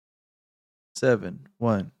7,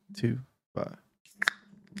 1, 2, 5.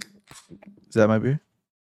 Is that my beer?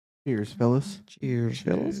 Cheers, fellas. Cheers,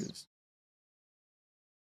 fellas. Cheers.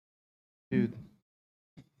 Dude,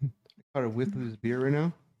 I caught a whiff of this beer right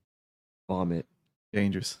now. Vomit.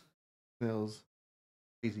 Dangerous. Smells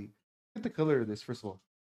crazy. Look at the color of this, first of all.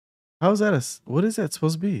 How is that what is that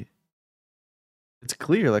supposed to be? It's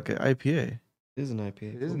clear like an IPA. It is an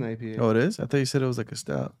IPA. It is an IPA. Oh, it is? I thought you said it was like a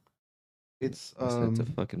stout. It's It's a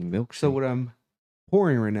fucking milkshake. so what I'm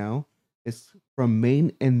pouring right now is from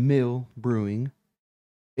Main and Mill Brewing.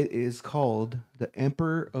 It is called the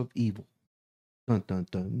Emperor of Evil. Dun dun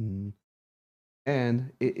dun.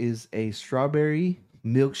 And it is a strawberry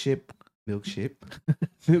milkshake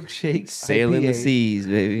Sailing the IPA. seas,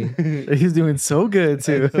 baby. He's doing so good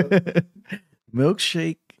too. I know.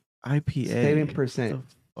 Milkshake IPA. 7%.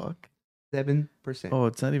 What the fuck? 7%. Oh,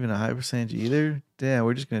 it's not even a high percentage either. Damn,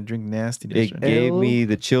 we're just gonna drink nastiness. It right gave L- me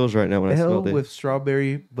the chills right now when I L smelled it. with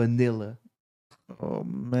strawberry vanilla now. Oh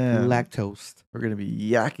man, lactose. we're gonna be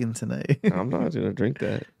yakking tonight. I'm not gonna drink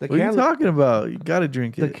that. The What are you can, talking about? You gotta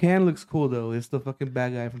drink the it. can looks cool though. It's the fucking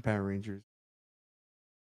bad guy from Power Rangers.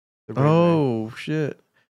 The red guy. Oh shit!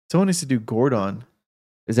 Someone needs to do Gordon.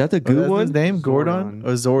 Is that the Oh, goo that's one? his name? Gordon Zordon.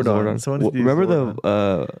 or Zordon? Someone needs to do Remember Zordon.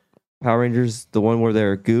 the Power Rangers, the one where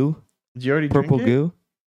they're goo, Did you already purple drink it? goo,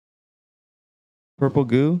 purple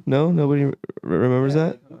goo? No, nobody remembers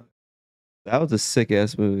Yeah, that. That was a sick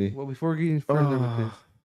ass movie, Well, before getting further with this, Oh,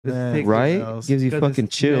 let's man. take- right? smells- Gives you because fucking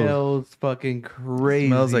it chills. Smells fucking crazy.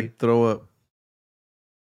 Smells like throw up.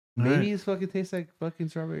 maybe Alright. it fucking tastes like fucking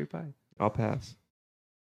strawberry pie. I'll pass.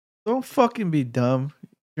 Don't fucking be dumb.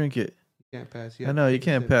 Drink it. You can't pass. I know you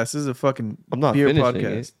can't pass. This is a fucking I'm not beer finishing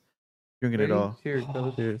podcast. it. Drinking it all. Cheers,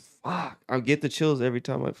 fellas. Cheers. Fuck! I get the chills every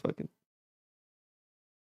time I fucking.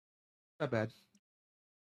 Not bad.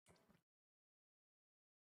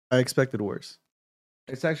 I expected worse.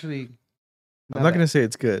 It's actually. I'm not bad. gonna say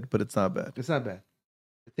it's good, but it's not bad. It's not bad.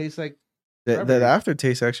 It tastes like That Strawberry.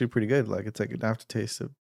 aftertaste is actually pretty good. Like it's like an aftertaste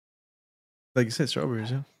of, like you said,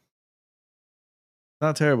 strawberries. Yeah,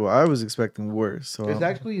 not terrible. I was expecting worse. So it's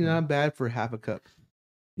actually not bad for half a cup.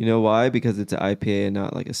 You know why? Because it's an IPA and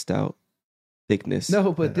not like a stout thickness.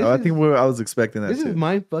 No, but this I is, think I was expecting that this too. is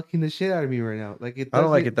mind fucking the shit out of me right now. Like it. I don't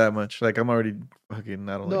like doesn't- it that much. Like I'm already fucking.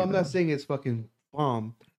 I don't. No, like I'm it not that saying it's fucking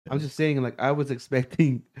bomb. I'm just saying like I was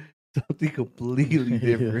expecting something completely much.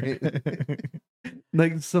 different,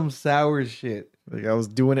 like some sour shit. Like I was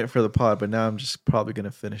doing it for the pod, but now I'm just probably gonna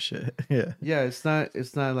finish it. Yeah. Yeah, it's not.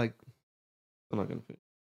 It's not like I'm not gonna finish.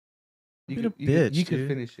 you You're a could, you could, bitch, you could dude.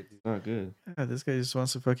 finish it. It's not good. Yeah, this guy just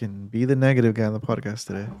wants to fucking be the negative guy on the podcast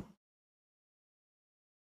today.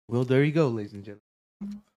 Well, there you go, ladies and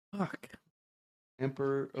gentlemen. Fuck.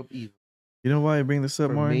 Emperor of Evil You know why I bring this up,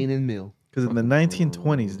 from more? Main and Mill. Because in the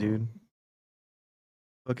 1920s, dude,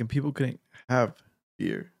 fucking people couldn't have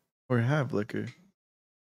beer or have liquor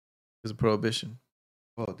because of prohibition.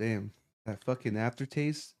 Oh damn, that fucking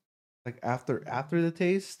aftertaste, like after the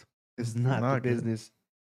taste, is not the Not good. business.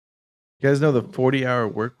 You guys know the 40-hour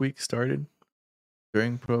work week started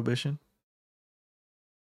during prohibition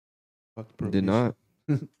Fuck Did prohibition. not.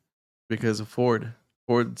 because of Ford.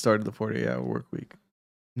 Ford started the 40-hour work week.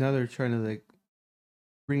 Now they're trying to like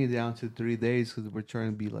bring it down to 3 days because we're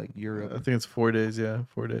trying to be like I Europe. think it's 4 days. Yeah,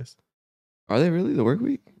 4 days. Are they really the work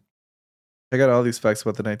week? I got all these facts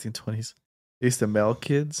about the 1920s. They used to mail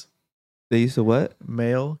kids, They used to what?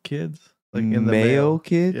 mail kids, like in the Mayo mail.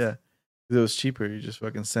 kids? Yeah, 'cause it was cheaper. You just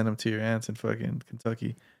fucking send them to your aunts in fucking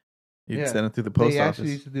Kentucky. You'd Yeah, send them through the post They actually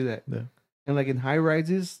office. used to do that. Yeah. And like in high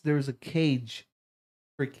rises, there was a cage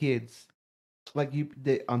for kids, like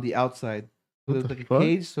on the outside. So What there was the like fuck? a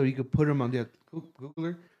cage, so you could put them on the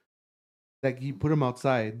Googler. Like you put them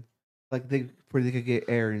outside, like where they could get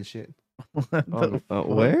air and shit. What the fuck?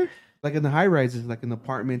 Where? Like in the high rises, like in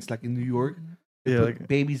apartments, like in New York, they Yeah, put like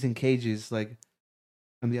babies in cages, like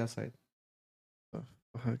on the outside. fuck.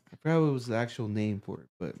 I forgot what was the actual name for it,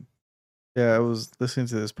 but Yeah, I was listening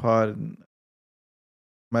to this pod and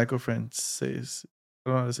Michael Francis. I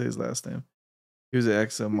don't know how to say his last name. He was an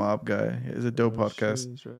ex mob guy. It's a dope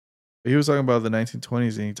podcast. But he was talking about the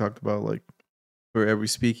 1920s and he talked about like for every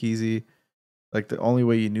speakeasy, like the only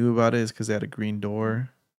way you knew about it is because they had a green door.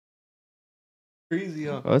 crazy.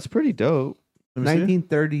 Oh, that's pretty dope. Let me see it.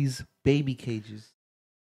 1930s baby cages.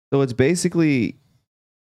 So it's basically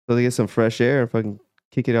so they get some fresh air and fucking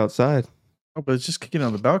kick it outside. Oh, but it's just kicking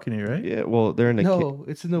on the balcony, right? Yeah, well, they're in a No,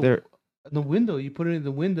 it's in they're- the window. You put it in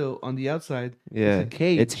the window on the outside. yeah. It's a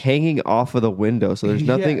cage. It's hanging off of the window, so there's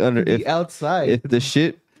nothing Yeah, under. the If outside. if the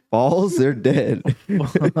shit falls, they're dead. They're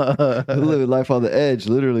living life on the edge,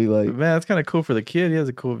 literally. Like Man, that's kind of cool for the kid. He has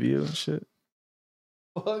a cool view and shit.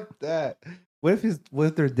 Fuck that. What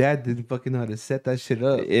if their dad didn't fucking know how to set that shit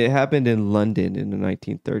up? It happened in London in the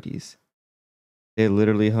 1930s. They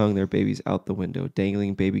literally hung their babies out the window.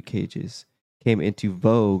 Dangling baby cages came into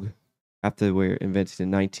vogue after they were invented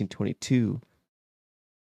in 1922.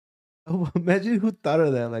 Oh, imagine who thought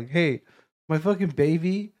of that. Like, hey, my fucking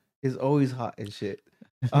baby is always hot and shit.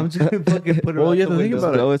 I'm just gonna fucking put her Well, out you the have to think window.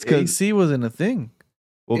 about No, it. it's 'cause- AC wasn't a thing.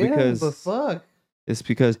 Well, Yeah, because but fuck. it's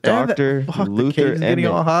because And that- Dr. fuck, the Luther cage is getting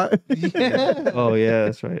all Emmett. hot. Yeah. Oh yeah,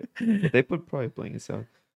 that's right. They put probably blankets on.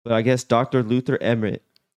 But I guess Dr. Luther Emmett,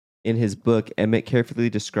 in his book, Emmett carefully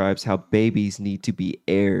describes how babies need to be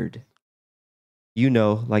aired. You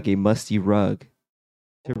know, like a musty rug,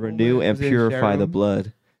 to Oh, renew man, and was it purify the Sharon?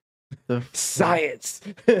 blood. The- Science.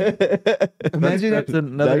 Imagine that's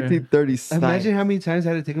another. 1930 science. Imagine how many times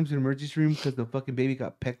I had to take him to the emergency room because the fucking baby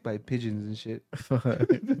got pecked by pigeons and shit.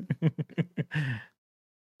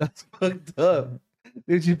 That's fucked up.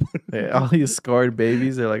 Dude, you put Yeah, all these scarred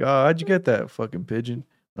babies, they're like, "Oh, how'd you get that fucking pigeon?"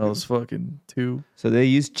 I was fucking 2. So they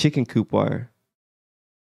use chicken coop wire.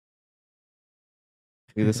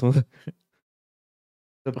 Look at this one.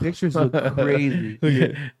 the pictures look crazy. Look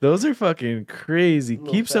at- those are fucking crazy.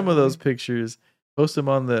 Little Keep some fat of those boy. pictures. Post them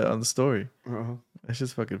on the story. Uh-huh. That's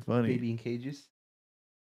just fucking funny. Baby in cages.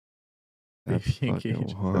 That's Baby in fucking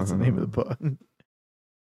cages. That's the name of the pod.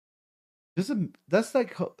 That's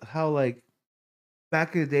like how like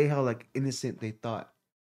back in the day how like innocent they thought.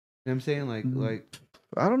 You know what I'm saying? Like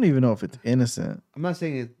I don't even know if it's innocent. I'm not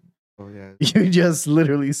saying it. Oh yeah. You just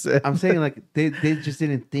literally said. I'm saying like they just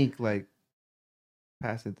didn't think like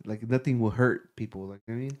past it, like nothing will hurt people. Like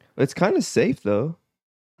you know what I mean, It's kind of safe though.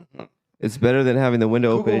 It's better than having the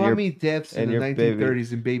window open. Google And how you're, many deaths in and the your baby.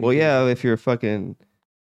 1930s in baby. well, yeah, cages. if you're fucking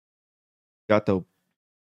got the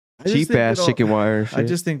I just cheap think ass it all- chicken wire. And shit. I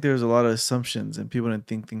just think there's a lot of assumptions and people didn't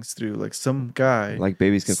think things through. Like some guy like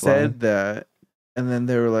babies can said fly. that, and then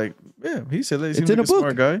they were like, "Yeah, he said that. He It's seems in like a a book.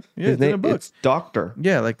 smart guy. Yeah, His it's in a name- book. It's doctor.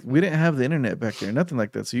 Yeah, like we didn't have the internet back there, nothing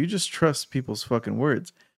like that. So you just trust people's fucking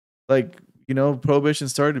words. Like, you know, prohibition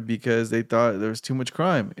started because they thought there was too much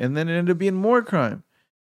crime, and then it ended up being more crime.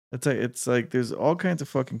 It's like there's all kinds of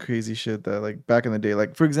fucking crazy shit that like back in the day.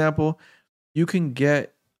 Like for example, you can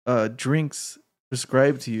get drinks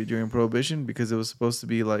prescribed to you during prohibition because it was supposed to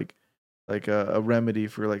be like a remedy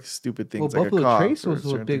for like stupid things. well, like Buffalo a cough Trace or was a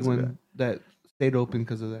certain big things like one that stayed open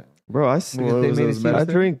because of that. Bro, I that. Well, they it was made it those seem- I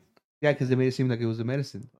medicine. drink Yeah, because they made it seem like it was a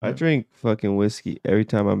medicine. I drink fucking whiskey every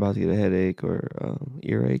time I'm about to get a headache or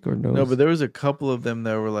earache or nose. No, but there was a couple of them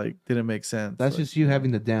that were like didn't make sense. That's Like, just you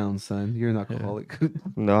having the down, son. You're an alcoholic.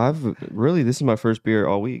 No, I've really this is my first beer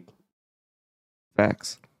all week.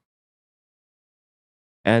 Facts.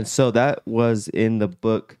 And so that was in the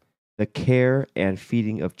book The Care and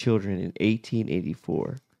Feeding of Children in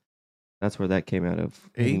 1884. That's where that came out of.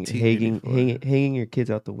 Hanging 1884. hanging your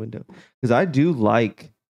kids out the window. Because I do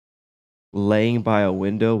like laying by a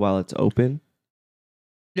window while it's open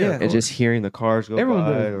Yeah, and just hearing the cars go everyone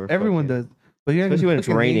by. does. Or Everyone fucking- does. But you're not Especially gonna when it's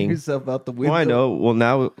fucking hang raining. yourself out the window. Well, I know. Well,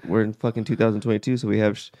 now we're in fucking 2022, so we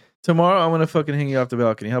have. tomorrow I'm gonna fucking hang you off the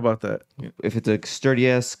balcony. How about that? If it's a sturdy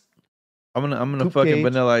ass, I'm gonna Coop fucking cage.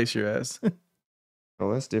 vanilla ice your ass.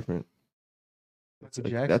 oh, that's different. Michael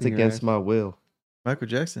Jackson, That's your against ass. my will. Michael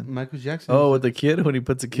Jackson. Michael Jackson. Oh, with the kid when he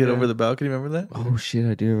puts a kid Yeah. over the balcony. Remember that? Oh shit,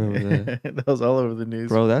 I do remember that. That was all over the news.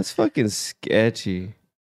 Bro, that's fucking sketchy.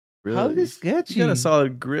 really? How is this sketchy? You got a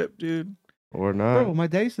solid grip, dude. Or not. Bro, my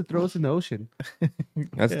dad used to throw us in the ocean.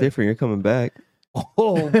 That's Yeah. different. You're coming back.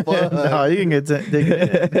 Oh, fuck. no, you can get taken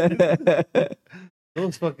in.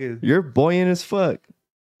 Those fucking You're buoyant as fuck.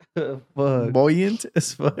 fuck. Buoyant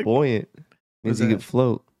as fuck. Buoyant. Means What's you can that?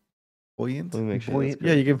 float. Buoyant. Let me make sure. Buoyant. That's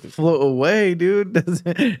Yeah, you can correct. float away, dude.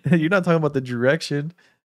 You're not talking about the direction.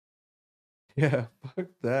 Yeah, fuck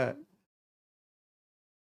that.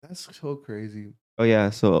 That's so crazy. Oh yeah,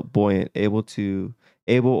 so buoyant, able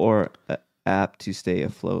or apt to stay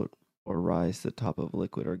afloat or rise to the top of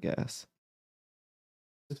liquid or gas.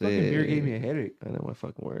 This fucking beer gave me a Say- headache. I know my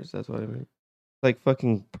fucking words. That's what I mean. Like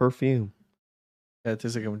fucking perfume. Yeah, it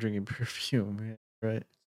tastes like I'm drinking perfume. Yeah, right.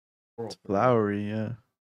 It's flowery. Yeah.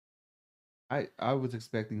 I was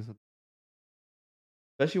expecting something.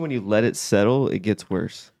 Especially when you let it settle, it gets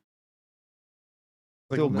worse.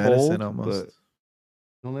 Like Still medicine cold, almost. but-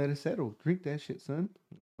 Don't let it settle. Drink that shit, son.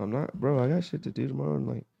 I'm not, bro. I got shit to do tomorrow. And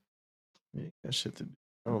like, Yeah, that shit to do.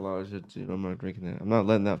 I have a lot of shit to do. I'm not drinking that. I'm not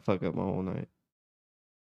letting that fuck up my whole night.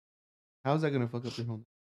 How's that gonna fuck up your whole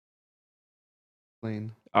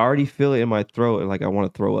plane? I already feel it in my throat and like I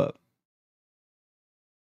want to throw up.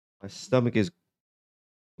 My stomach is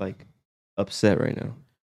like upset right now.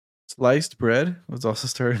 Sliced bread was also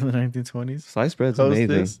started in the 1920s. Sliced bread's amazing.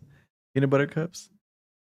 Hostess, peanut butter cups.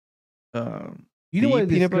 You know The what I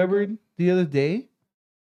peanut butter discovered the other day?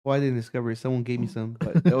 Well, I didn't discover it. Someone gave me some,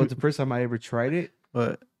 but that was the first time I ever tried it.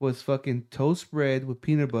 What? Was fucking toast bread with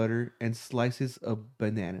peanut butter and slices of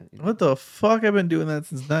banana. What the fuck? I've been doing that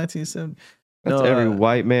since 1970. That's No, every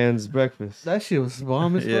white man's breakfast. That shit was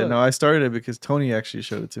bomb as Yeah, fuck. no, I started it because Tony actually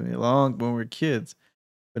showed it to me long when we were kids.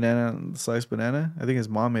 Banana, sliced banana. I think his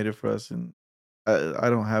mom made it for us, and I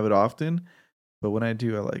don't have it often, but when I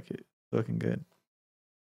do, I like it. Fucking good.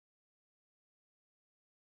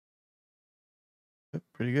 Yep,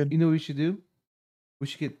 pretty good. You know what we should do? We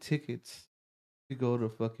should get tickets to go to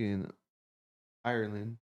fucking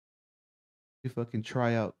Ireland to fucking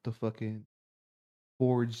try out the fucking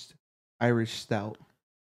forged Irish stout.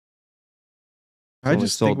 I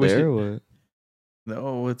just think sold we there. should. Or what?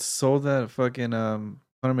 No, it's sold at fucking Conor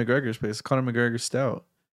McGregor's place. Conor McGregor Stout.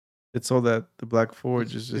 It's sold at the Black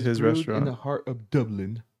Forge, is It's his brewed restaurant. in the heart of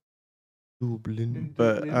Dublin. Dublin.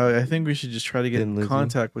 But I think we should just try to get Thin in Lizzy.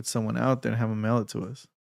 contact with someone out there and have them mail it to us.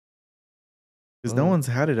 Because no Oh. one's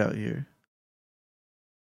had it out here.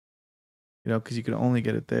 You know, because you can only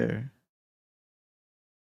get it there.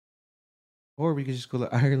 Or we could just go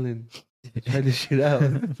to Ireland, try this shit out.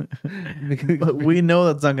 But we know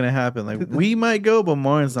that's not going to happen. Like, we might go, but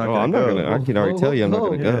Martin's not Oh, going I'm to not go. gonna. I can already tell you, I'm not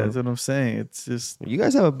gonna Yeah, go. that's what I'm saying. It's just, You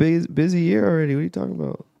guys have a busy year already. What are you talking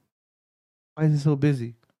about? Why is it so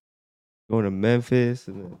busy? Going to Memphis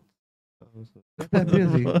and then Not that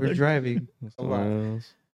busy. We're Fuck. driving a lot. somewhere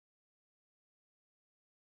else.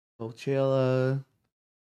 Coachella.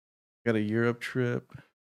 got a Europe trip.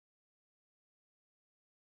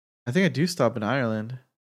 I think I do stop in Ireland.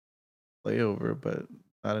 Layover, but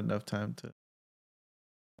not enough time to.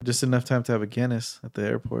 Just enough time to have a Guinness at the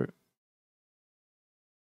airport.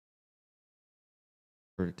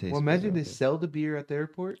 For the taste Well, imagine they buds out sell the beer at the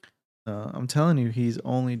airport. I'm telling you, he's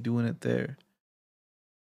only doing it there.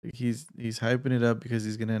 Like, he's hyping it up because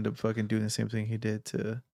he's gonna end up fucking doing the same thing he did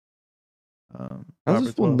to. How's Robert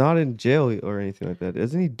this fool 12. not in jail or anything like that?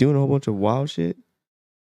 Isn't he doing a whole bunch of wild shit?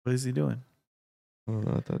 What is he doing? I don't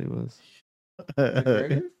know. I thought he was.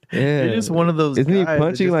 McGregor? Yeah, You're just one of those. Isn't he guys that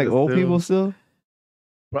punching just like old assume- people still?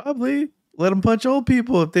 Probably. Let him punch old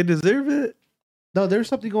people if they deserve it. No, there's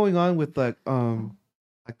something going on with like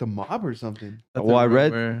the mob or something. That's Well, a I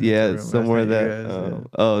read, rumor. That's a yeah, rumor. somewhere That's not that. you guys, yeah.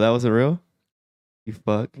 Oh, that wasn't real. You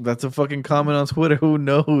fuck. That's a fucking comment on Twitter. Who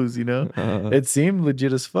knows? You know, it seemed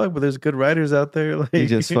legit as fuck, but there's good writers out there. Like, he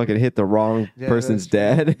just fucking hit the wrong Yeah, person's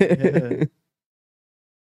that's dad. Yeah.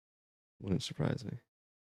 Wouldn't surprise me.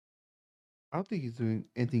 I don't think he's doing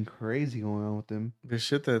anything crazy going on with them. the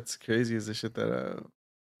shit that's crazy is the shit that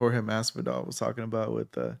Jorge Masvidal was talking about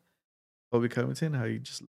with Kobe Covington. How he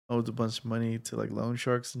just owes a bunch of money to like loan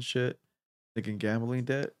sharks and shit, like in gambling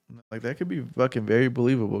debt. Like that could be fucking very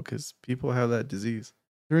believable because people have that disease.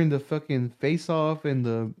 During the fucking face off and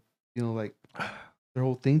the like their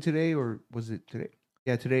whole thing today, or was it today?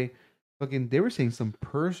 Yeah, today. Fucking they were saying some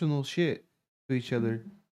personal shit to each other.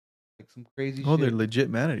 Like some crazy Oh, shit. they're legit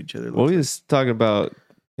mad at each other. Well, looks he like. was talking about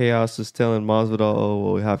Chaos was telling Masvidal, "Oh,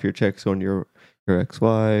 well, half your checks on your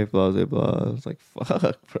ex-wife." Blah blah blah. I was like,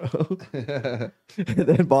 "Fuck, bro." And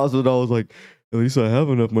then Masvidal was like, "At least I have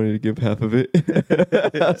enough money to give half of it."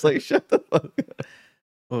 I was like, "Shut the fuck up."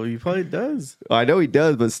 Well, he probably does. I know he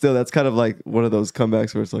does, but still, that's kind of like one of those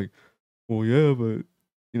comebacks where it's like, "Well, yeah, but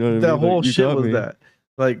you know what I mean." That Like, whole you shit got was me. that.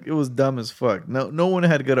 Like it was dumb as fuck. No one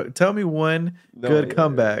had good. Tell me one No, good yeah,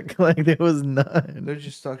 comeback. Like there was none. They're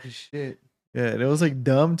just talking shit. Yeah, and it was like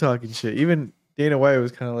dumb talking shit. Even Dana White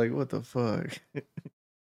was kind of like, "What the fuck?"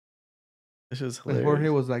 It's just Like hilarious. Jorge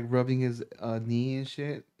was like rubbing his knee and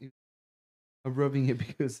shit. I'm rubbing it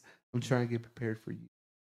because I'm trying to get prepared for you.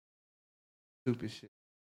 Stupid shit.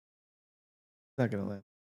 not gonna land.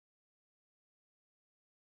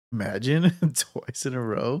 Imagine twice in a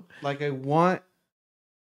row. Like I want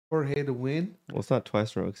Jorge to win. Well, it's not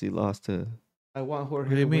twice in a row because he lost to. I want Jorge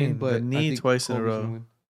What do you to win, mean? but The I knee think twice in a Colby's gonna row. win.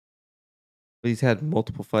 But he's had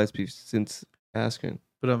multiple fights since Askren.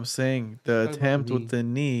 But I'm saying the Talking about attempt the with the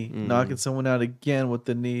knee, Mm. knocking someone out again with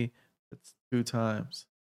the knee. It's 2 times.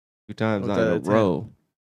 2 times With not in that a attempt. row.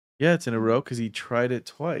 Yeah, it's in a row because he tried it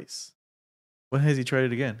twice. When has he tried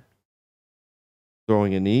it again?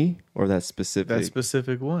 Throwing a knee or that specific That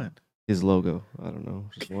specific one. his logo. I don't know.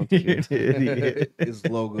 Just once You're again. an idiot. His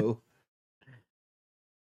logo.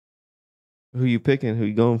 Who you picking? Who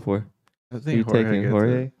you going for? I Who think you Jorge taking? gets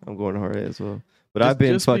Jorge? it. I'm going to Jorge as well. But Just- I've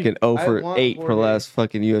been just be- fucking 0 I for want 8 for the Jorge. last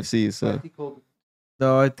fucking UFC. I So think Colby.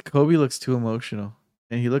 No, Kobe looks too emotional,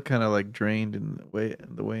 and he looked kind of like drained in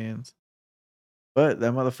the weigh-ins. But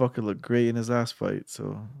that motherfucker looked great in his last fight.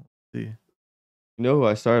 So, see. You know who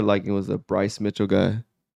I started liking was the Bryce Mitchell guy,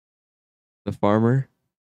 the farmer.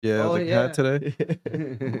 Yeah, Oh, the cat today.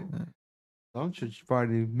 I'm sure you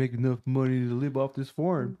probably make enough money to live off this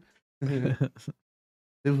farm.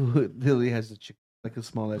 Lily has a chicken, like a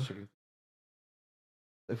small ass chicken.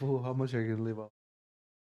 Like, fool, how much are you gonna live off?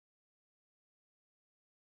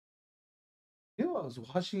 You know, I was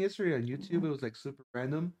watching yesterday on YouTube. It was like super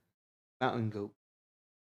random. Mountain goat.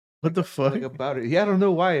 What the fuck? Like about it. Yeah, I don't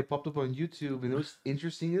know why it popped up on YouTube, and it was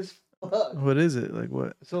interesting as fuck. What is it? Like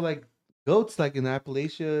what? So like goats, like in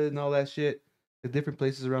Appalachia and all that shit, the different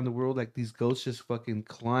places around the world, like these goats just fucking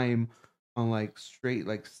climb on like straight,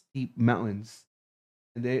 like steep mountains,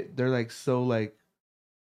 and they're like so like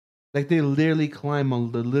they literally climb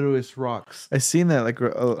on the littlest rocks. I seen that like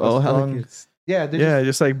along, Yeah, they're yeah,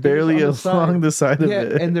 just like they're barely just on along the side of yeah,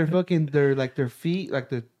 it. and they're like their feet, like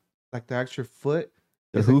the extra foot.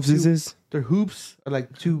 The is like hooves two- is Their hoops are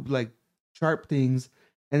like two like sharp things,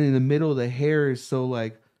 and in the middle the hair is so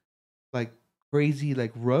like crazy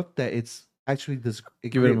like rough that it's actually this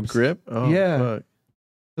Giving him a grip. Oh Yeah. fuck.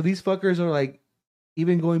 So these fuckers are like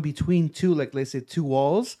even going between two, like let's say two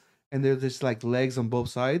walls, and they're just like legs on both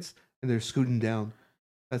sides, and they're scooting down.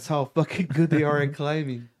 That's how fucking good they are at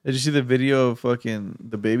climbing. Did you see the video of fucking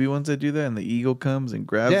the baby ones that do that, and the eagle comes and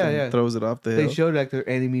grabs Yeah, it and yeah. throws it off the They hill? showed like their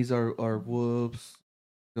enemies are wolves,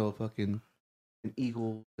 fucking and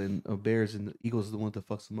eagles and bears, and the eagles are the one that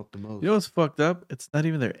fucks them up the most. You know what's fucked up? It's not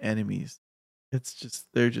even their enemies. It's just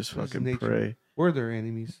they're just That's fucking nature. prey. We're their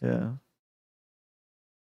enemies. Yeah.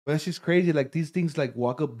 But it's just crazy. Like these things like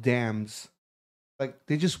walk up dams. Like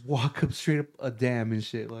they just walk up straight up a dam and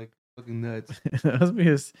shit. Like fucking nuts. That must be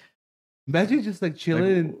his. Imagine just like chilling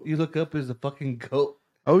Like, and you look up, there's a fucking goat.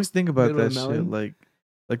 I always think about Middle of that the shit. mountain?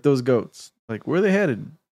 Like those goats. Like where are they headed?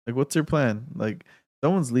 Like what's their plan? Like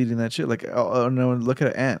someone's leading that shit. Like oh no, look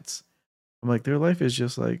at ants. I'm like their life is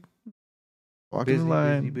just like walking Busy, the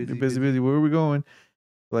line, busy, busy, busy. Where are we going?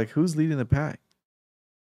 Like who's leading the pack?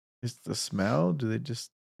 Is the smell? Do they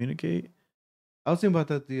just communicate? I was thinking about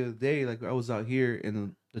that the other day. Like I was out here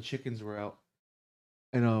and the chickens were out,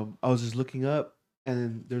 and I was just looking up, and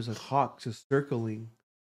then there's a hawk just circling.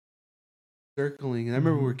 And I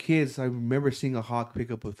remember we were kids. I remember seeing a hawk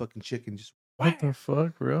pick up a fucking chicken just What the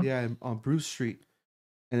fuck, bro? yeah on Bruce Street,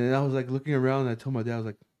 and then I was like looking around. And I told my dad, I was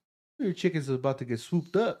like, "Your chickens are about to get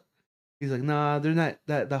swooped up." He's like, "Nah, they're not.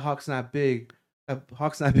 That the hawk's not big. That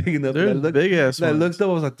hawk's not big enough." They're big ass And I ones. looked up.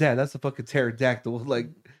 I was like, "Dad, that's a fucking pterodactyl." Like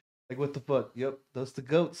what the fuck? Yep, those the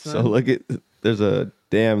goats. Son. So look at there's a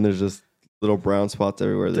dam. There's just little brown spots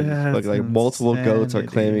everywhere. There's That's like multiple goats are insanity.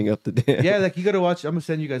 climbing up the dam. Yeah, like you gotta watch. I'm gonna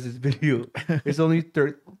send you guys this video. It's only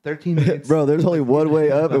 13 minutes. Bro, there's only one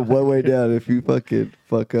way up and one way down. If you fucking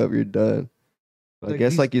fuck up, you're done. I Like,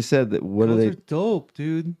 guess, these like you said, that what are goats they? are dope,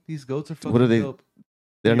 dude. These goats are fucking What are they- dope.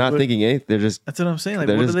 They're not What- thinking anything. They're just That's what I'm saying. Like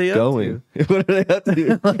they're what are just they going. What are they up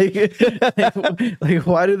to? up to? like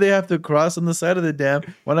why do they have to cross on the side of the dam?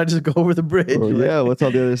 Why not just go over the bridge? Well, Like, yeah, what's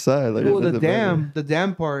on the other side? Like, Well, what the does it matter?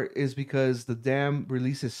 dam part is because the dam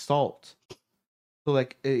releases salt. So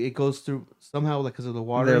like it goes through somehow like because of the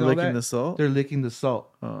water they're and all licking that. the salt. They're licking the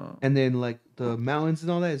salt, Oh. and then like the mountains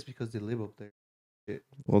and all that is because they live up there.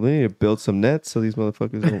 Well, they need to build some nets so these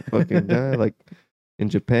motherfuckers don't fucking die. Like in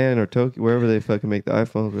Japan or Tokyo, wherever they fucking make the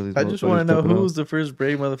iPhones. Where these I just want motherfuckers to know jumping who's off. the first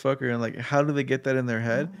brave motherfucker and like how do they get that in their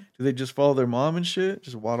head? Do they just follow their mom and shit?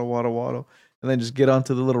 Just waddle, and then just get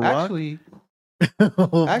onto the little rock? Actually, This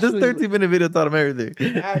actually- 13-minute video taught him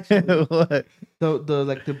everything. Actually- What?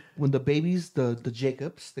 when the babies, the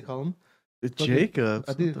Jacobs, they call them. The Fucking- Jacobs.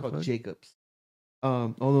 I think What they're the called fuck? Jacobs.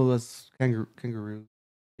 Oh no, that's kangaroos.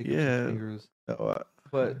 Jacobs is Yeah. kangaroos. Oh,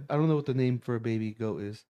 But I don't know what the name for a baby goat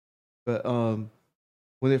is. But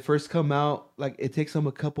when they first come out, like it takes them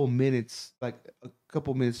a couple minutes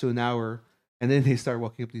to an hour, and then they start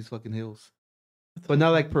walking up these fucking hills. But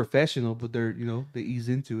not like professional, but they're they ease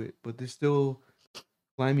into it, but they're still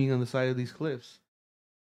climbing on the side of these cliffs.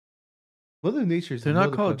 Mother Nature's they're a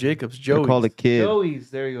not called motherfucker. Jacobs. They're Joey's. called a kid. Joey's.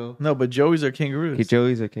 There you go. No, but Joey's are kangaroos. Okay,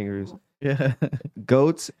 Joey's are kangaroos. Yeah.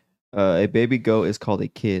 Goats. A baby goat is called a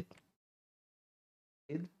kid.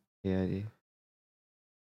 Kid? Yeah. Yeah.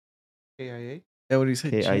 KIA. Yeah, when he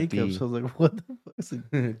said KID. Jacobs, I was like, what the fuck is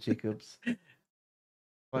it? Jacobs.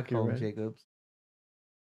 I Okay, call him right. Jacobs.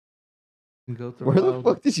 Goats are Where the wild.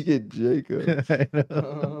 fuck did you get Jacob? I know.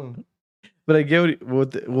 Oh. But I get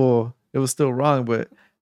well, it was still wrong, but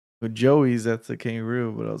with Joey's, that's a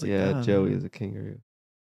kangaroo. But I was like, Yeah, "God." Joey is a kangaroo.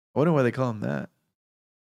 I wonder why they call him that.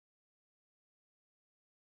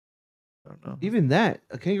 I don't know. Even that,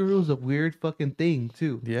 a kangaroo is a weird fucking thing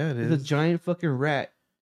too. Yeah, it It's a is. giant fucking rat.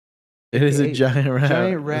 It is a aka giant rat.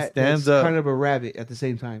 Giant It rat stands that's up, kind of a rabbit at the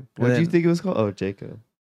same time. What do you then- think it was called? Oh, Jacob.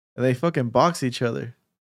 and they fucking box each other.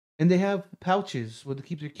 And they have pouches where they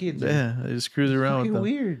keep their kids. in. Yeah, they just cruise around with Fucking them.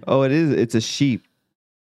 weird. Oh, it is. It's a sheep.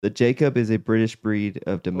 The Jacob is a British breed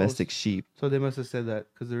of domestic sheep. So they must have said that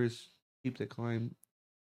because there is sheep that climb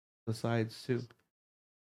the sides too.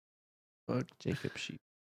 Fuck, Jacob sheep.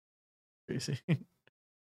 crazy.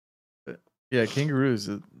 But yeah, kangaroos.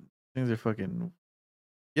 Things are fucking.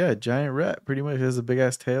 Yeah, giant rat. Pretty much has a big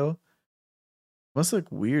ass tail. Must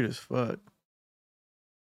look weird as fuck.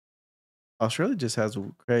 Australia just has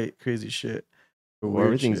crazy shit. Well, Weird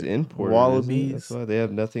everything's shit. imported. Wallabies. That's why they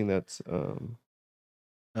have nothing that's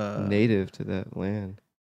native to that land.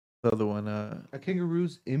 The other one. Are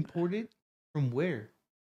kangaroos imported from where?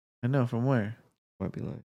 I know from where. Might be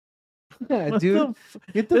like. Yeah, What dude. the f-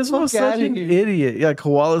 Get the This fuck was out such of an here. idiot. Yeah,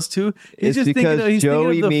 koalas too. He's It's just thinking because of- he's thinking of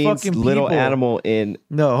Joey the means fucking little people. animal in.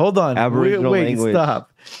 No, hold on. Aboriginal wait, language.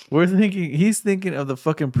 stop. We're thinking he's thinking of the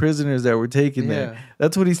fucking prisoners that were taken there. Yeah.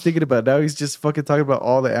 That's what he's thinking about. Now he's just fucking talking about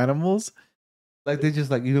all the animals. Like they just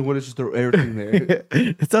like, you know what, let's just throw everything there.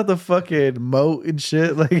 It's not the fucking moat and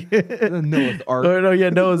shit. Like Noah's Ark. Oh no, yeah,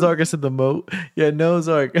 Noah's Ark. I said the moat. Yeah, Noah's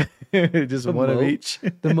Ark. Just The one of moat? each.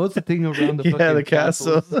 The most thing around the Yeah, fucking the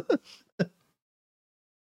castle. castles.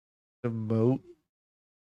 The moat.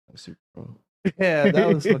 Yeah, that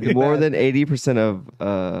was fucking More bad. than 80%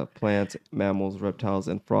 of plants, mammals, reptiles,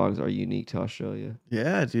 and frogs are unique to Australia.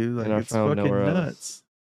 Yeah, dude. Like And I it's found fucking nowhere else. nuts.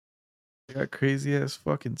 They got crazy ass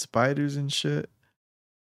fucking spiders and shit.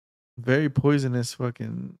 Very poisonous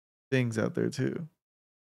fucking things out there too.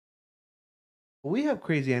 We have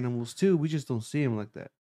crazy animals too. We just don't see them like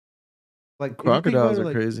that. Like if you think about Crocodiles it, are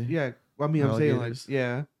like, crazy. Yeah, I mean, I'm saying like, Alligators.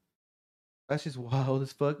 yeah, that's just wild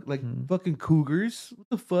as fuck. Like Mhm. fucking cougars. What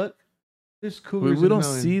the fuck? There's We, cougars. we in the don't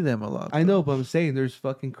mountain. see them a lot. I though. know, but I'm saying there's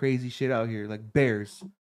fucking crazy shit out here, like bears.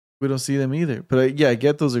 We don't see them either. But yeah, I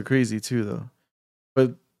get those are crazy too, though.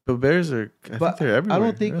 But bears are. I think But they're everywhere. I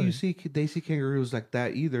don't think really. you see they see kangaroos like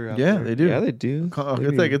that either. out Yeah, there. they do. Yeah, they do. They It's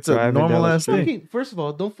be like it's a driving down normal the ass street. thing. First of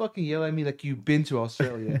all, don't fucking yell at me like you've been to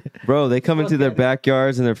Australia. Bro, they come into Fuck their at it.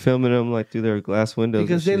 backyards and they're filming them like through their glass windows.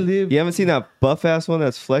 Because and they shit. live- You haven't seen that buff ass one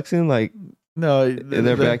that's flexing like No, in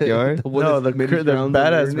their backyard? The one No, that's the many the rounds of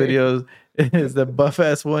badass urine. videos is the buff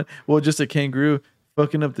ass one. Well, just a kangaroo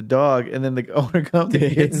fucking up the dog, and then the owner comes and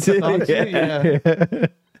hits it. Oh, yeah.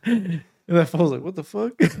 And that fool's like, "What the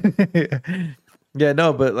fuck?" Yeah,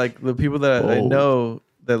 no, but like the people that I Bold. know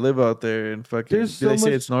that live out there and fucking, There's they so say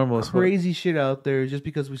much it's normal as fuck. crazy shit out there. Just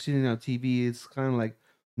because we've seen it on TV, it's kind of like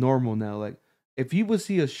normal now. Like if you would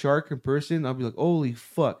see a shark in person, I'll be like, "Holy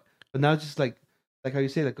fuck!" But now it's just like how you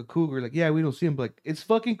say, like a cougar. Like, yeah, we don't see them, but like it's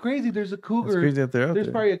fucking crazy. There's a It's cougar. crazy that they're out There's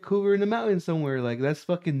there. probably a cougar in the mountain somewhere. Like that's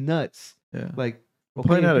fucking nuts. Yeah, Like well,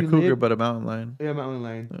 probably not if a you cougar, live- but a mountain lion. yeah, mountain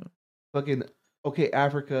lion. Yeah. Fucking okay,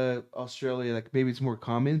 Africa, Australia, like maybe it's more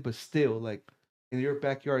common, but still, like in your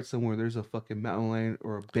backyard somewhere, there's a fucking mountain lion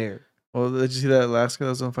or a bear. Well, did you see that Alaska that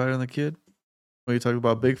was on fire on the kid? When you talking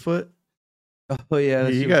about Bigfoot, Oh yeah,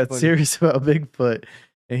 he got serious about Bigfoot,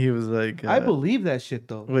 and he was like, I believe that shit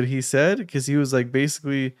though. what he said, because he was like,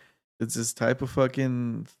 basically, it's this type of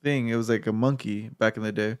fucking thing. It was like a monkey back in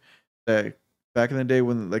the day. That back in the day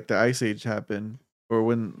when like the ice age happened, or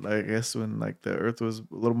when I guess when like the Earth was a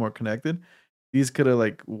little more connected, these could have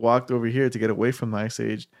like walked over here to get away from the ice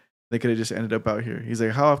age. They could have just ended up out here. He's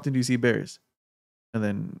like, how often do you see bears? And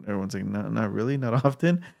then everyone's like, no, not really, not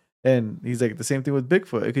often. And he's like, the same thing with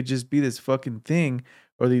Bigfoot. It could just be this fucking thing,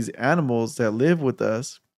 or these animals that live with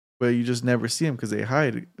us, but you just never see them because they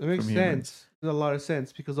hide That makes from humans. sense. There's a lot of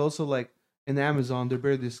sense because also like in Amazon, they're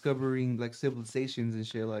barely discovering like civilizations and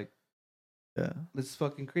shit. Like Yeah, it's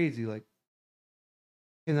fucking crazy. Like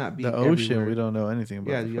cannot be the ocean. everywhere. We don't know anything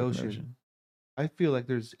about. Yeah, the the fucking ocean. I feel like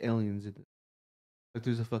there's aliens in it. Like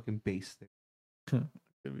there's a fucking base there.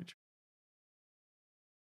 Could be true.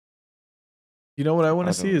 You know what I want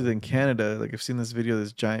I to see don't is know. in Canada. Like I've seen this video of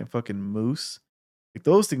this giant fucking moose. Like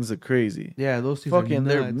those things are crazy. Yeah, those things Fucking, are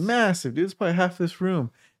they're nuts. massive, dude. It's probably half this room,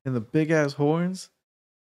 and the big ass horns.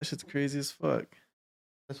 That shit's crazy as fuck.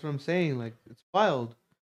 That's what I'm saying. Like it's wild.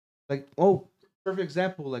 Like perfect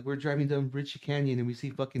example. Like we're driving down Ritchie Canyon and we see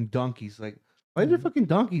fucking donkeys. Like why are there fucking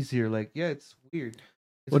donkeys here? Like yeah, it's weird.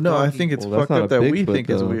 It's Well, a no, I donkey. think it's Well, that's fucked not up a that we Bigfoot, think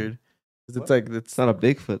is though. weird. 'Cause What? it's like It's not a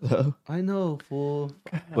Bigfoot though. I know, fool.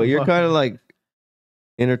 But you're kind of like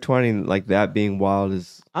intertwining like that being wild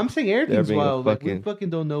is I'm saying everything's being a wild. Like we fucking- fucking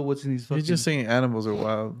don't know what's in these fucking. You're just saying animals are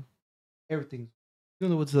wild, everything. You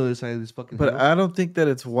don't know what's the other side of this fucking. but hill. I don't think that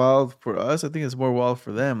it's wild for us. I think it's more wild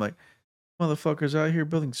for them. Like motherfuckers out here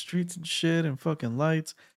building streets and shit and fucking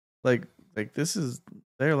lights. Like this is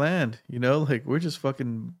their land, you know? Like we're just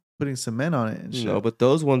fucking putting cement on it and shit. No, but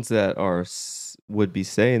those ones that would be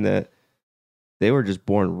saying that they were just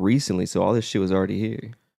born recently, so all this shit was already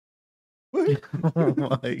here. Oh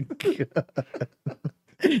my god.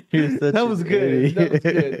 You're such That was an good. idiot. That was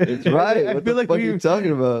good. It's right. I What feel the like fuck we- are you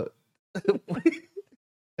talking about?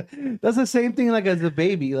 That's the same thing like as a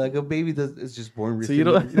baby. Like a baby is just born. So you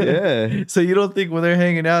don't recently. Yeah. So you don't think when they're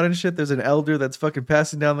hanging out and shit, there's an elder that's fucking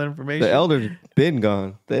passing down that information? The elders been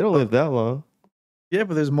gone. They don't live that long. Yeah,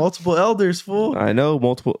 but there's multiple elders, fool. I know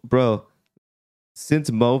multiple, bro. Since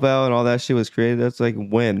Moval and all that shit was created, that's like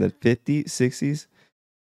when the 50s, 60s.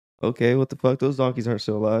 Okay, what the fuck? Those donkeys aren't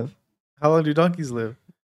still alive. How long do donkeys live?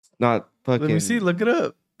 Not fucking. Let me see. Look it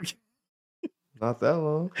up. Not that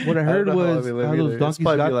long. What I I heard don't know how long was they live how either. those It's donkeys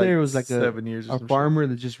probably got like there was like 7 years or a some farmer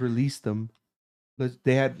that just released them. But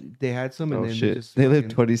they had some and Oh then shit! just They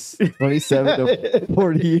live fucking- 27 to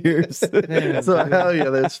 40 years. Damn. So hell yeah,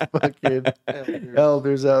 there's fucking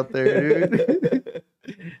elders out there, dude.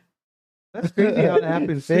 That's crazy how that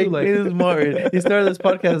happens too. Fake Like news, Martin. He started this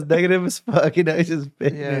podcast negative as fuck, and now he's just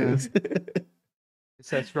fake Yeah. news. it's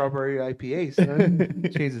that strawberry IPA, son.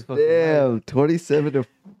 Changes his fucking life. Damn, 27 to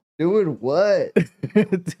doing what?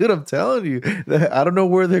 Dude, I'm telling you, I don't know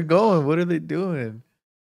where they're going. What are they doing?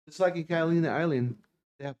 It's like in Catalina Island,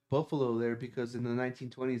 they have buffalo there because in the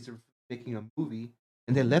 1920s they're making a movie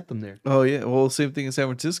and they left them there. Oh yeah, well, same thing in San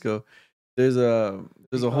Francisco. There's a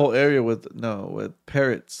whole area with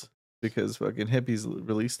parrots because fucking hippies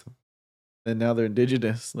released them, and now they're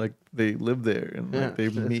indigenous. Like they live there and Yeah, like they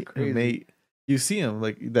that's meet crazy. and mate. You see them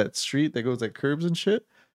like that street that goes like curbs and shit.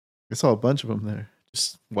 I saw a bunch of them there,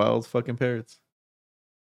 just wild fucking parrots.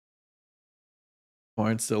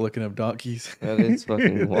 Warren's still looking up donkeys. That is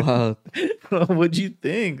fucking wild. What'd you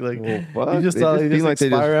think? Like Well, fuck, you just they thought they seem just like they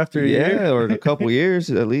expire after a yeah, year? or a couple years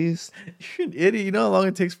at least. You're an idiot. You know how long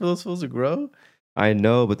it takes for those fools to grow? I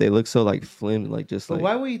know, but they look so like flim, like just But like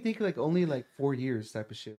why would you think like only like 4 years type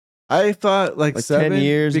of shit? I thought like 10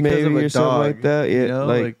 years because maybe of a or something like dog, that. Yeah, you know,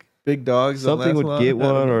 like, big dogs. don't something last would long. get I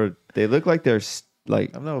don't one, know. or they look like they're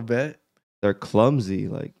like I'm no vet, they're clumsy,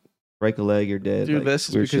 like break a leg, you're dead. dude. like, that's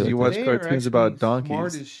just weird shit because you like watch They that. are cartoons about actually donkeys.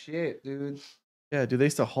 Smart as shit, dude. Yeah, dude, they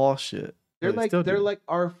used to haul shit. They're They like still they're do. like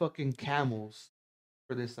our fucking camels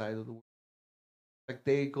for this side of the world. Like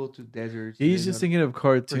they go to deserts. and He's they just don't- thinking of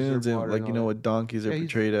cartoons and water like and you all know that. what donkeys are Yeah, he's-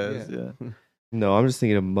 portrayed as. yeah. Yeah. No, I'm just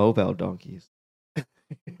thinking of Moval donkeys.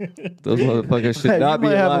 Those motherfuckers You should not be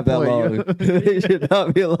might have a alive that long. point. They should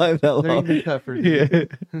not be alive that They're long. even tougher. Yeah.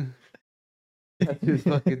 Dude. Have to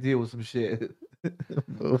fucking deal with some shit.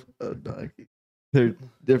 Oh, donkey. They're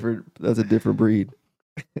different. That's a different breed.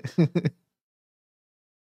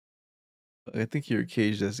 I think you were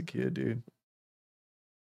caged as a kid, dude.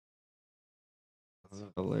 That's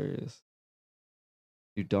hilarious.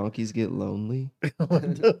 Do donkeys get lonely? What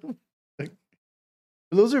the fuck?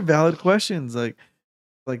 Those are valid questions. Like,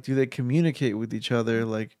 do they communicate with each other?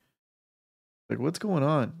 Like what's going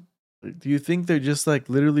on? Like, do you think they're just like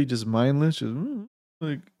literally just mindless, just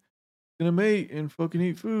like gonna mate and fucking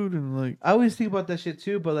eat food and like? I always think about that shit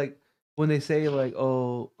too, but like when they say like,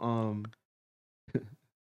 oh,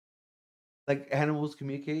 like animals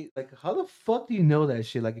communicate, like how the fuck do you know that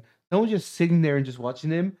shit? Like someone's just sitting there and just watching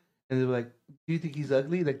him, and they're like, "Do you think he's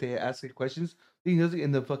ugly?" Like they ask it questions. He knows it,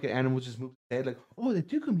 and the fucking animal just moves his head, like, "Oh, they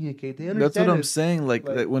do communicate. They understand." That's what I'm us." saying. Like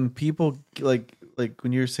like- that when people like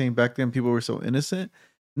when you're saying back then people were so innocent.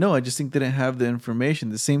 No, I just think they didn't have the information.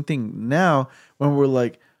 The same thing now when we're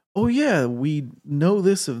like, oh yeah, we know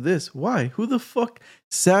this of this. Why? Who the fuck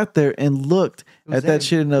sat there and looked It was at that them.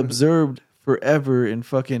 shit and observed forever and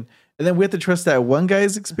fucking and then we have to trust that one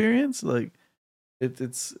guy's experience? Like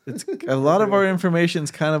it's a lot of our information is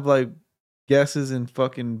kind of like guesses and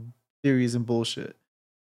fucking theories and bullshit.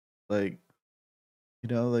 Like you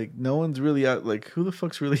know, like no one's really out. Like, who the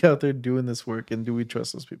fuck's really out there doing this work? And do we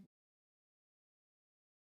trust those people?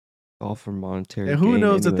 All for monetary. And who gain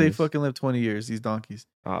knows that they anyways. fucking live 20 years? These donkeys.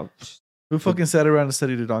 Oh, Who fucking sat around and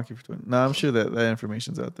studied a donkey for 20? Nah, I'm sure that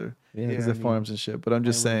information's out there. yeah. Because I the mean, farms and shit. But I'm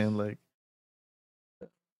just saying, like,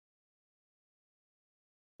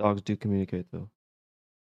 Dogs do communicate though.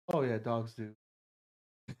 Oh yeah, dogs do.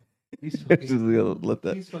 These Just fucking, gonna let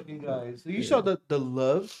that. these fucking guys. So you Yeah. saw the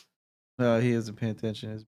love. no, he isn't paying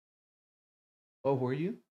attention. Oh, were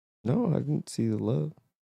you? No, I didn't see the love,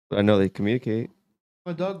 but I know they communicate.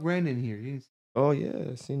 My dog ran in here. He didn't- Oh yeah,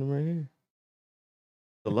 I seen him right here.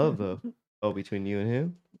 The love though. Oh, between you and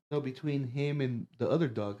him. No, between him and the other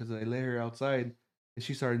dog, because I let her outside and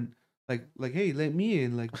she started like, hey, let me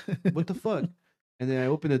in. Like, what the fuck? And then I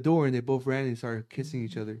opened the door and they both ran and started kissing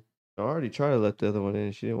each other. I already tried to let the other one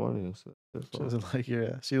in. She didn't want to. So that's She fine. doesn't like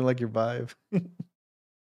your. She didn't like your vibe.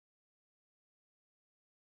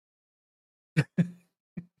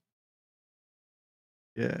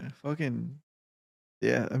 Yeah, fucking.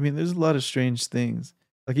 Yeah, I mean, there's a lot of strange things.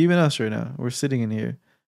 Like even us right now, we're sitting in here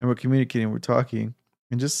and we're communicating, we're talking,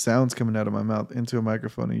 and just sounds coming out of my mouth into a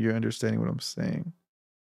microphone, and you're understanding what I'm saying.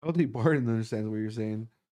 I don't think Barton understands what you're saying.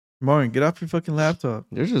 Martin, get off your fucking laptop.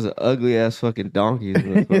 There's just ugly ass fucking donkeys.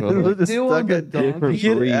 in the photo. Look, Still stuck on the at- donkey.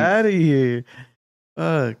 Get breeds. out of here.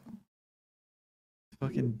 Fuck.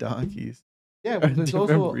 Fucking donkeys. Yeah, Are but there's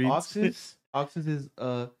different also breeds. oxus. Oxus is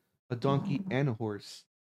a donkey and a horse.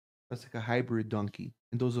 That's like a hybrid donkey,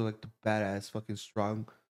 and those are like the badass, fucking strong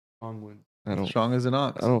ones. I don't. Strong as an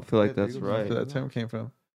ox. I don't feel Yeah, like there that's you go. That's right. where that term came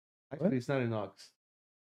from. Actually, it's not an ox.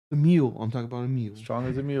 The mule. I'm talking about a mule. Strong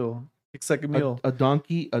as a mule. Kicks like a mule. A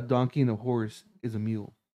donkey and a horse is a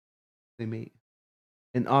mule. They mate.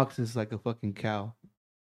 An ox is like a fucking cow,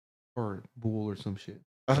 or bull or some shit.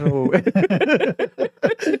 I don't know.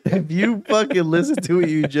 If you fucking listen to what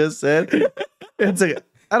you just said, it's like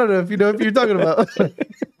I don't know if you know what you're talking about.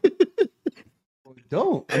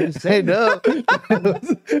 Don't. I'm just I saying. know.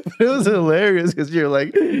 It was hilarious because you're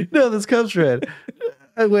like, no, this cup's red.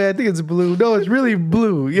 Wait, I think it's blue. No, it's really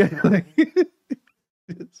blue. Yeah. Like,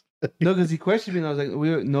 No, because he questioned me, and I was like,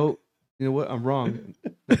 "No, you know what? I'm wrong."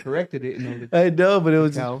 I corrected it, and I was like, I know, but it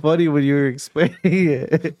was Cow. just funny when you were explaining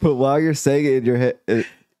it. But while you're saying it in your head,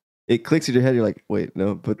 it clicks in your head. You're like, wait,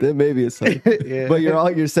 no. But then maybe it's like, Yeah. but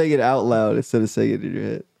you're saying it out loud instead of saying it in your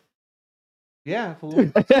head. "Yeah, fool."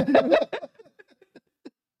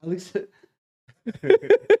 At least.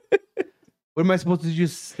 What am I supposed to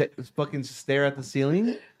just fucking stare at the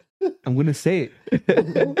ceiling? I'm gonna say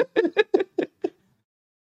it.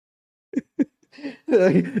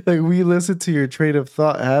 like we listened to your train of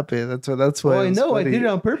thought happen. That's why. Oh, I it was know. I funny. did it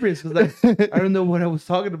on purpose because I don't know what I was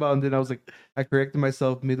talking about, and then I was like, I corrected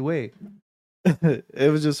myself midway.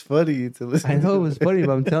 It was just funny to listen. I know to. it was funny,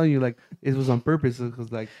 but I'm telling you, like, it was on purpose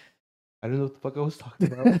because, like, I don't know what the fuck I was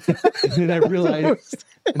talking about. And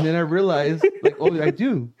then I realized, like, oh, I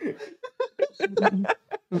do.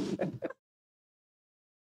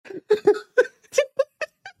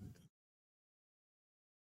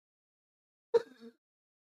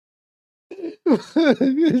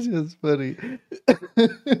 It's just funny.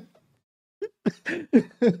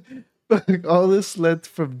 Like, all this led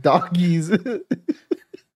from doggies.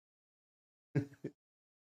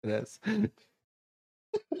 Yes.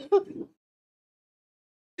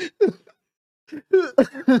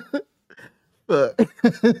 Fuck.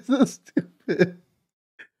 So stupid.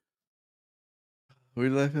 We're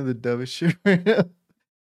laughing at the dumbest shit right now.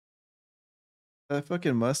 That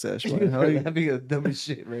fucking mustache, You're man. How you, having a dumbest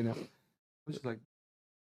shit right now. I'm just like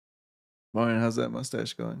Martin, how's that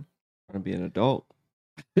mustache going? Trying to be an adult.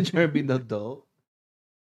 trying to be an adult.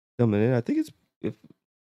 Coming in, I think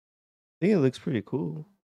it looks pretty cool.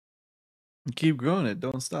 Keep growing it.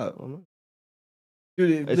 Don't stop. I don't know.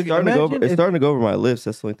 Dude, It's starting to go over my lips.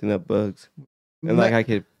 That's the only thing that bugs. And like I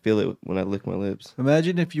could feel it when I lick my lips.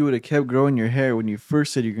 Imagine if you would have kept growing your hair when you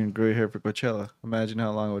first said you're going to grow your hair for Coachella. Imagine how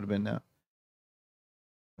long it would have been now.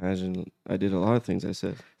 Imagine I did a lot of things I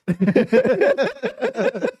said.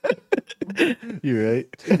 You're right.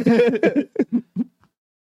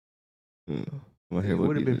 My hair It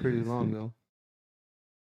would have be been pretty long though.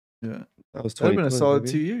 Yeah. That was That would have been a 2020, solid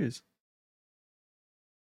maybe. 2 years.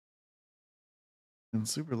 And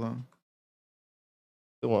super long.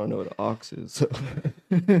 Still want to know what an ox is. So.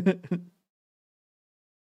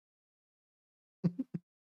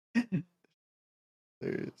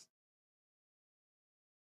 There it is.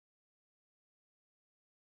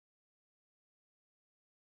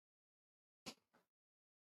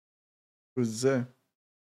 What does it say?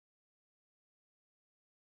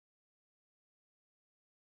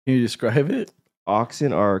 Can you describe it?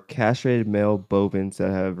 Oxen are castrated male bovines that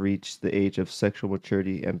have reached the age of sexual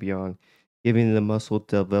maturity and beyond, giving them muscle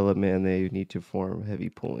development and they need to form heavy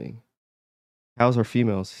pulling. Cows are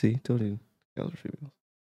females. See, told you, cows are females.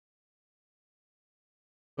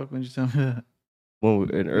 Fuck, when you tell me that?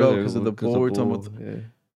 And earlier, 'cause of the bull, we're talking about yeah.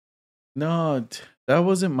 No, that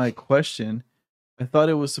wasn't my question. I thought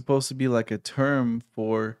it was supposed to be like a term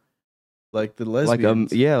for like the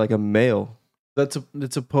lesbians. like a male. It's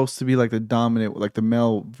supposed to be like the dominant, like the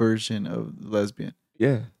male version of lesbian.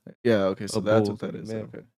 Yeah, Yeah, okay, so A that's bull's what that like a is. male.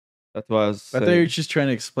 Okay. that's why I was. I Saying, thought you were just trying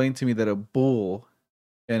to explain to me that a bull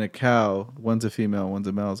and a cow, one's a female, one's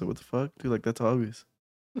a male. I was like, what the fuck? Dude, like that's obvious.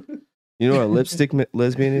 you know what a lipstick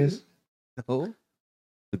lesbian is? No.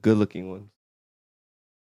 The good-looking one.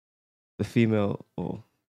 the female. Well,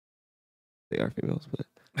 they are females, but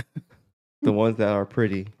the ones that are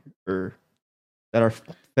pretty or that are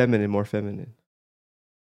feminine, more feminine.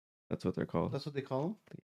 That's what they're called. That's what they call them.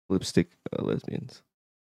 Lipstick lesbians.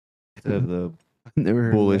 Instead of the I've never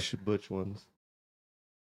heard bullish butch ones.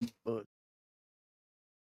 Where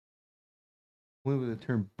the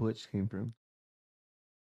term butch came from?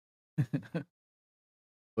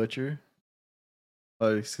 Butcher.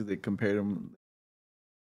 Oh, so they compared them.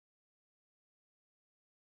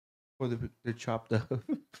 Or they're chopped up.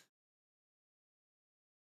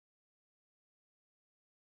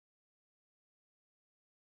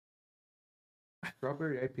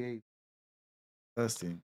 Strawberry IPA.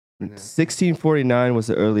 Dusty. 1649 was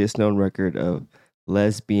the earliest known record of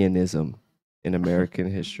lesbianism in American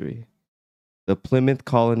history. The Plymouth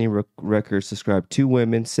Colony records describe two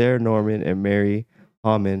women, Sarah Norman and Mary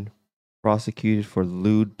Hammond, prosecuted for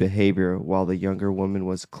lewd behavior, while the younger woman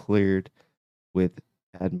was cleared with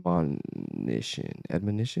admonition.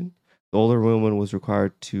 Admonition? The older woman was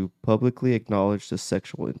required to publicly acknowledge the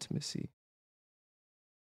sexual intimacy.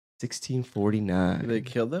 1649. Did they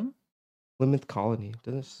kill them? Plymouth Colony.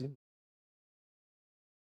 Doesn't seem.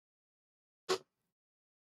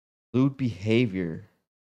 Lewd behavior.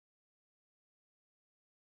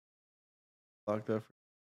 Locked up.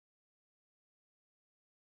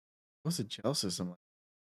 What's a jail system like?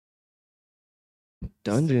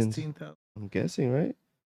 Dungeons. 16,000. I'm guessing, right?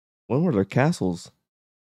 When were there castles?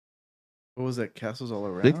 What was that? Castles all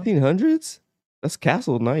around? 1600s? That's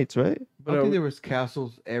castle nights, right? I think there was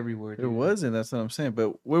castles everywhere. There dude. wasn't. That's what I'm saying.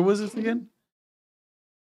 But where was this again?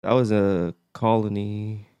 That was a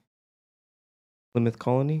colony. Plymouth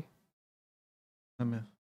Colony? Plymouth.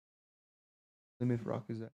 Plymouth Rock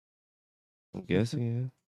is that? I'm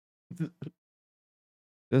guessing, yeah.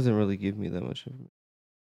 Doesn't really give me that much information.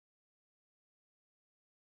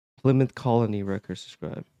 Plymouth Colony records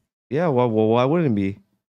describe. Yeah, well, why wouldn't it be?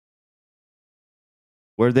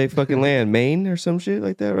 Where'd they fucking land? Maine or some shit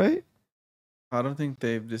like that, right? I don't think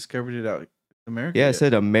they've discovered it out America. Yeah, it yet.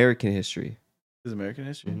 said American history. Is American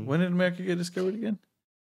history? Mhm. When did America get discovered again?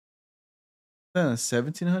 In the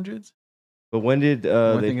 1700s? But when did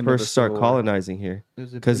Am I they thinking of the first start Civil War? colonizing here?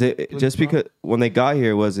 There's a Because Plymouth just Rock. because when they got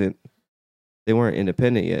here wasn't they weren't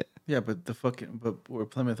independent yet. Yeah, but where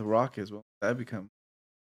Plymouth Rock is, well, that become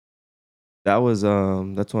That was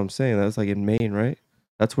that's what I'm saying. That was like in Maine, right?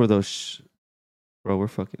 That's where those bro, we're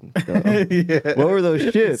fucking dumb. yeah. What were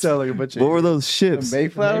those ships? Sound like a bunch of What were those ships?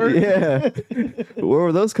 Mayflower? Yeah. Where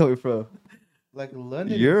were those coming from? Like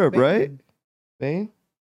London, and Europe, Spain. right? Maine?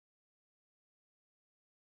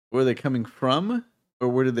 Where are they coming from? Or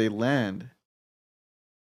where did they land?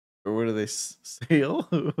 Or where do they sail?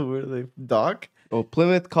 Where do they dock? Oh,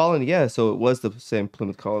 Plymouth Colony. Yeah, so it was the same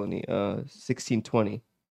Plymouth Colony. 1620.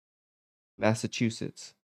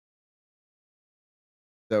 Massachusetts.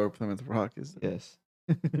 Is that where Plymouth Rock is? Yes.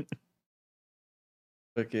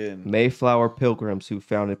 Fucking Mayflower Pilgrims who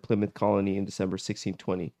founded Plymouth Colony in December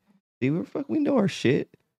 1620. See, we know our shit.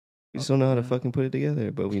 We just don't know how to yeah. fucking put it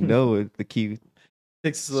together, but we know it, the key.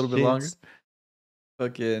 takes us a little bit longer. shits.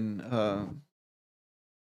 Fucking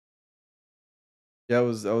yeah, I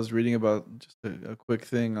was reading about just a quick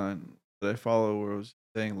thing on that I follow where it was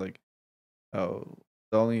saying like how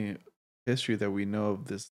the only history that we know of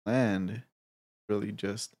this land really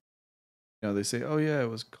just they say, oh yeah, it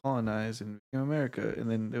was colonized and became America, and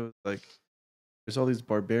then it was like there's all these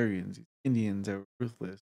barbarians, these Indians that were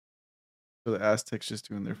ruthless. So the Aztecs just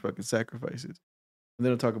doing their fucking sacrifices. And they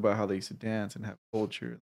don't talk about how they used to dance and have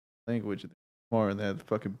culture, language, and more, and they had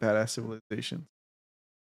fucking badass civilizations.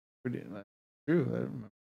 Pretty like, true. I don't remember.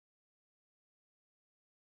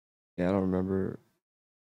 Yeah, I don't remember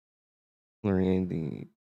learning anything.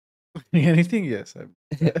 Anything? Yes.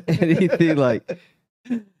 Anything like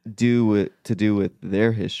do with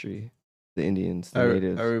their history, the Indians, the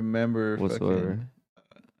natives. I remember whatsoever. fucking.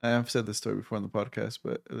 I have said this story before on the podcast,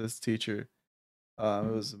 but this teacher,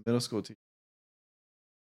 it was a middle school teacher.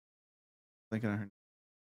 Thinking on her.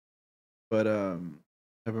 But I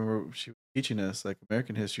remember she was teaching us like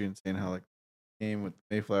American history and saying how like came with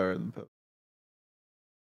the Mayflower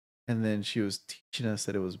and then she was teaching us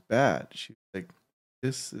that it was bad. She was like,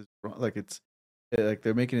 "This is wrong." Like like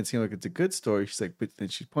they're making it seem like it's a good story. She's like, but then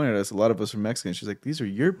she pointed at us. A lot of us are Mexican. She's like, "These are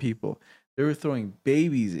your people. They were throwing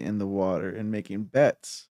babies in the water and making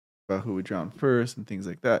bets about who would drown first and things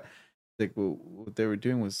like that." Like, well, what they were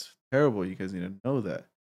doing was terrible. You guys need to know that."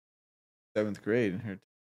 7th grade, and her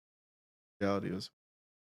reality was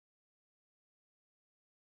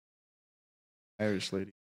Irish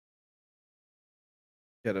lady.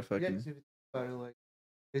 She had a Yeah, fucking 'cause if you think about it, like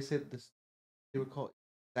they said, they were called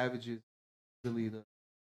savages really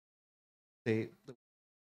they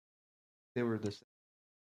they were the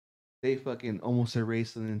they fucking almost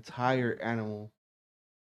erased an entire animal,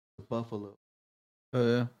 the buffalo, Oh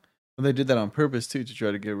yeah, and they did that on purpose too to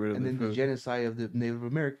try to get rid of and then the food. genocide of the Native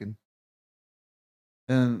American.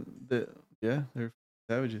 And they're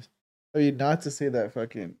savages. I mean, not to say that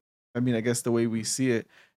fucking. I mean, I guess the way we see it,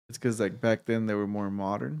 it's because like back then they were more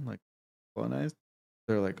modern, like colonized.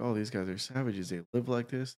 They're like, oh, these guys are savages. They live like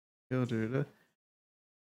this.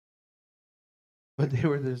 But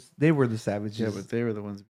they were the savages. Yeah, but they were the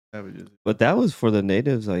ones savages. But that was for the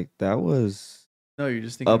natives. Like that was No, you're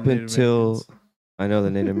just thinking up of Native until Americans. I know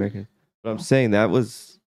the Native American. But I'm saying that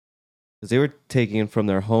was because they were taken from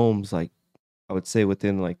their homes. Like I would say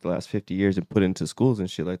within like the last 50 years and put into schools and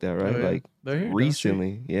shit like that. Right? Oh, yeah. Like They're here down the street.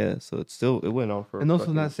 recently, yeah. So it went on for and also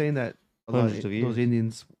fucking- not saying that a lot hundreds of years. those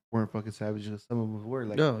Indians weren't fucking savages. Some of them were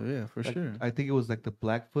like. Oh yeah, for like, sure. I think it was like the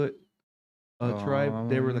Blackfoot tribe.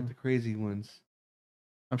 They were like the crazy ones.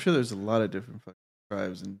 I'm sure there's a lot of different fucking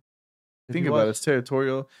tribes, and If think you about it, watch- it's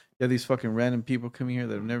territorial. You have these fucking random people coming here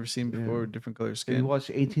that I've never seen Yeah. before, with different color If you skin. watch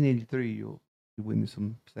 1883, you witness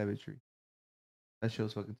some savagery. That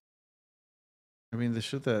show's fucking. I mean, the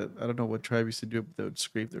shit that I don't know what tribe used to do it, but they would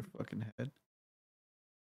scrape their fucking head.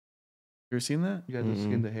 You ever seen that? You guys will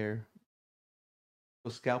skin the hair.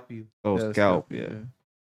 They'll scalp you. Oh, Yeah, scalp. Yeah.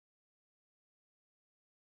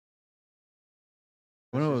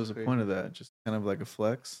 I wonder what That's was just the point crazy. of that? Just kind of like a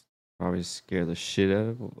flex. Probably scare the shit out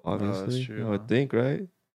of them, obviously. true, I would huh? think, right?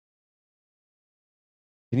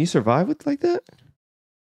 Can you survive with like that?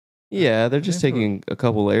 Yeah, they're just think so. taking a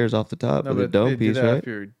couple layers off the top No, of the but they dome do piece, that right? after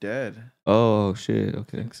you're dead. Oh shit! I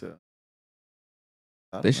Okay, think so.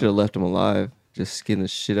 I they don't should have know. left them alive. Just skin the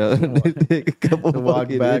shit out of them. Take a couple Walk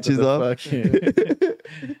fucking back with inches the off.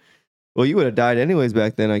 fucking- Well, you would have died anyways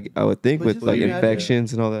back then. I would think But with just like imagine-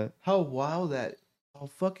 infections and all that. How wild how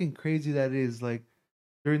fucking crazy that is. Like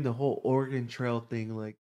during the whole Oregon Trail thing,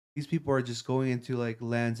 like these people are just going into like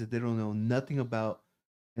lands that they don't know nothing about,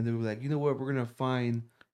 and they were like, you know what, we're gonna find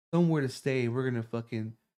somewhere to stay. We're gonna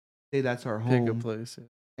fucking say that's our Pick a home. place. Yeah.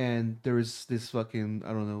 And there was this fucking, I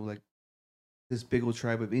don't know, like this big old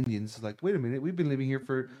tribe of Indians. Like, wait a minute, we've been living here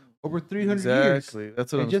for over 300 years. Exactly.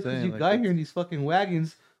 That's what And I'm just saying. because you like, got here it's- in these fucking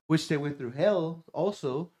wagons, which they went through hell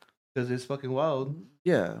also, because it's fucking wild.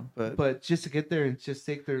 yeah, but But just to get there and just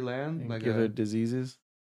take their land, and like, give it diseases.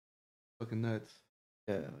 fucking nuts.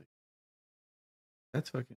 Yeah, like, that's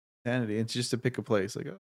fucking insanity. It's just to pick a place. Like,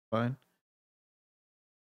 oh, fine.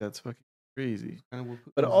 That's fucking crazy. Kind of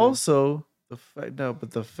But also the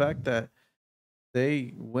fact that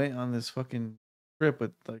they went on this fucking trip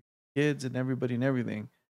with like kids and everybody and everything,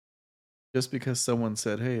 just because someone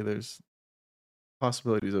said, "Hey, there's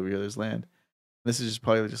possibilities over here. There's land." This is just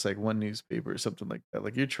probably just like one newspaper or something like that.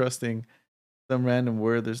 Like you're trusting some random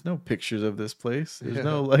word. There's no pictures of this place. There's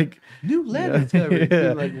no like new land yeah, discovered.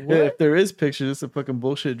 yeah. Like, Yeah, what? if there is pictures, it's a fucking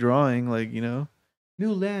bullshit drawing. Like New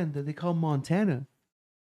land that they call Montana.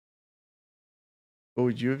 what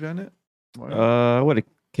would you have done it? Why? I would have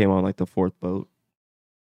came on like the fourth boat,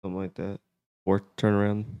 something like that. Fourth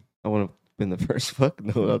turnaround. I would have been the first. Fuck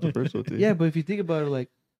no, not the first one. Too. Yeah, but if you think about it, like,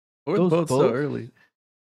 Or those boats so boats- early.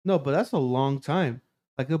 no, but that's a long time.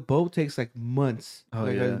 Like, a boat takes like months. Oh,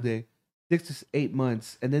 like, yeah. 6 to 8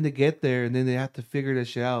 months. And then they get there and then they have to figure that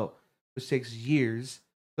shit out, which takes years.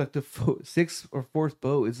 Like, the sixth or fourth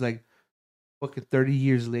boat is like fucking 30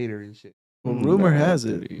 years later and shit. Well, rumor Nah, has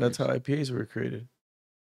 30 it that's how years. IPAs were created.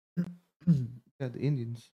 Yeah, the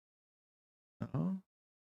Indians. Oh.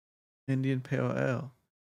 Indian Pale Ale,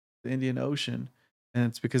 the Indian Ocean, and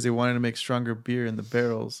it's because they wanted to make stronger beer in the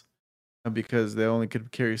barrels, and because they only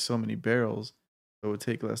could carry so many barrels, so it would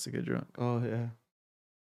take less to get drunk. Oh, yeah.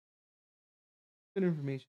 Good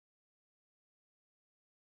information.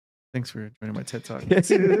 Thanks for joining my TED Talk.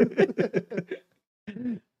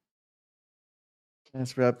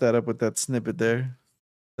 Let's wrap that up with that snippet there.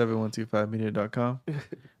 7125media.com.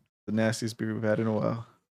 The nastiest beer we've had in a while.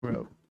 We're out.